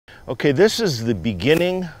Okay, this is the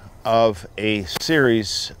beginning of a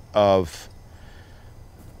series of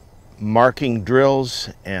marking drills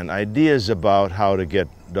and ideas about how to get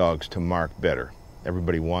dogs to mark better.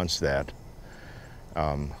 Everybody wants that.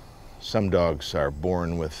 Some dogs are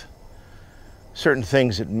born with certain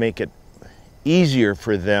things that make it easier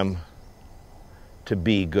for them to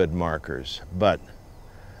be good markers, but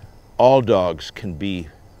all dogs can be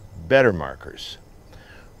better markers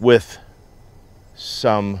with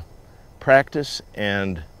some practice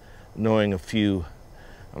and knowing a few,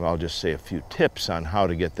 I'll just say a few tips on how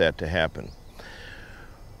to get that to happen.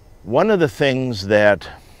 One of the things that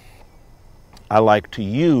I like to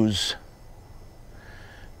use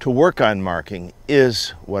to work on marking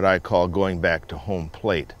is what I call going back to home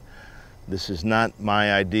plate. This is not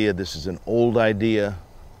my idea, this is an old idea.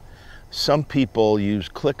 Some people use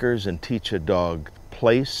clickers and teach a dog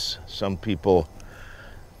place. Some people,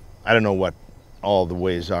 I don't know what all the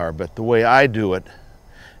ways are, but the way I do it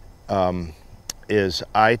is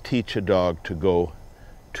I teach a dog to go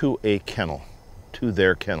to a kennel, to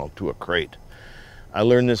their kennel, to a crate. I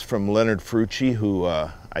learned this from Leonard Frucci, who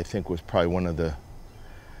I think was probably one of the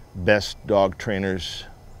best dog trainers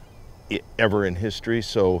ever in history.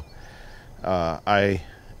 So I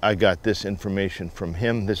got this information from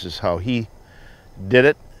him. This is how he did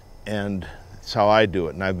it, and it's how I do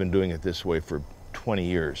it. And I've been doing it this way for 20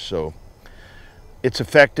 years. So it's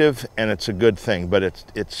effective and it's a good thing, but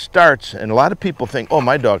it starts, and a lot of people think, oh,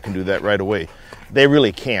 my dog can do that right away. They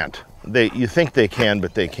really can't. You think they can,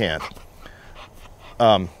 but they can't.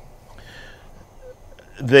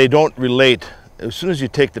 They don't relate. As soon as you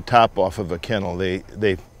take the top off of a kennel, they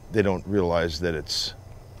don't realize that it's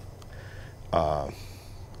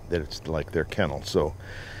like their kennel. So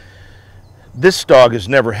this dog has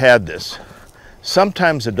never had this.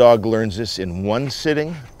 Sometimes a dog learns this in one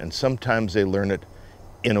sitting, and sometimes they learn it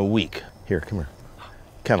in a week. Here, come here.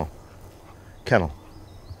 Kennel, kennel,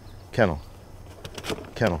 kennel,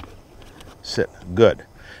 kennel, sit. Good.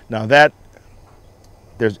 Now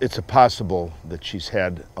it's a possible that she's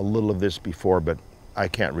had a little of this before, but I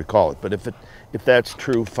can't recall it. But if that's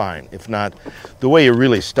true, fine. If not, the way you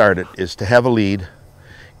really start it is to have a lead,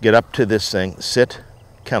 get up to this thing, sit,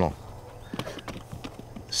 kennel,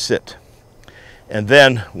 sit. And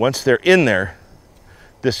then once they're in there,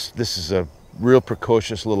 this is a real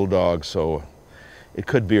precocious little dog, so it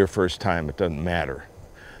could be her first time. It doesn't matter.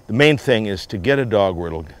 The main thing is to get a dog where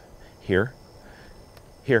it'll here,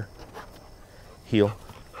 heel,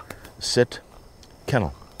 sit,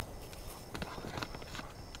 kennel,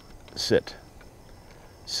 sit,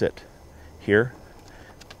 sit, here,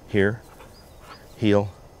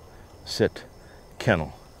 heel, sit,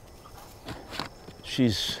 kennel.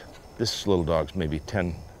 This little dog's maybe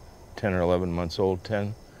 10 or 11 months old,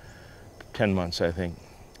 10 months, I think.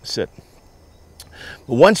 Sit.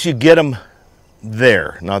 But once you get them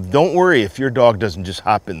there, now don't worry if your dog doesn't just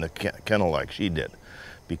hop in the kennel like she did,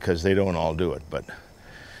 because they don't all do it. But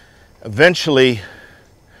eventually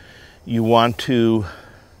you want to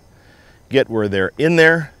get where they're in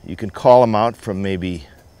there. You can call them out from maybe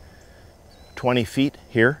 20 feet.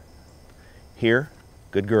 Here,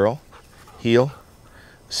 good girl, heel,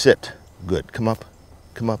 sit, good, come up,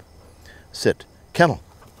 sit, kennel,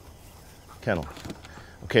 kennel.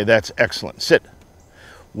 Okay, that's excellent. Sit.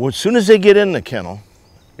 Well, as soon as they get in the kennel,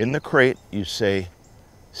 in the crate, you say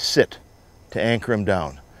sit to anchor them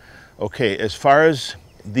down. Okay, as far as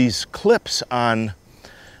these clips on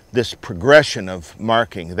this progression of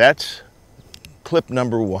marking, that's clip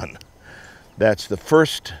number 1. That's the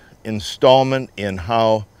first installment in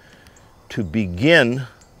how to begin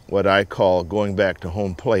what I call going back to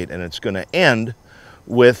home plate, and it's going to end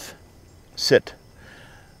with sit.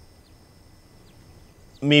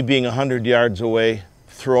 Me being 100 yards away,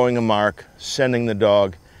 throwing a mark, sending the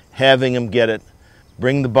dog, having him get it,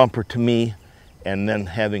 bring the bumper to me, and then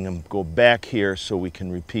having him go back here so we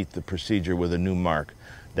can repeat the procedure with a new mark.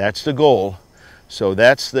 That's the goal. So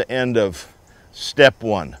that's the end of step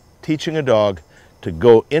 1, teaching a dog to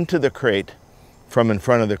go into the crate from in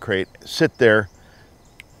front of the crate, sit there,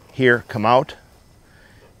 here, come out,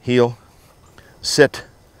 heel, sit,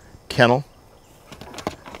 kennel,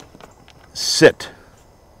 sit.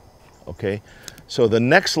 Okay, so the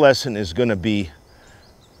next lesson is going to be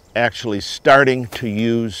actually starting to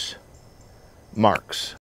use marks.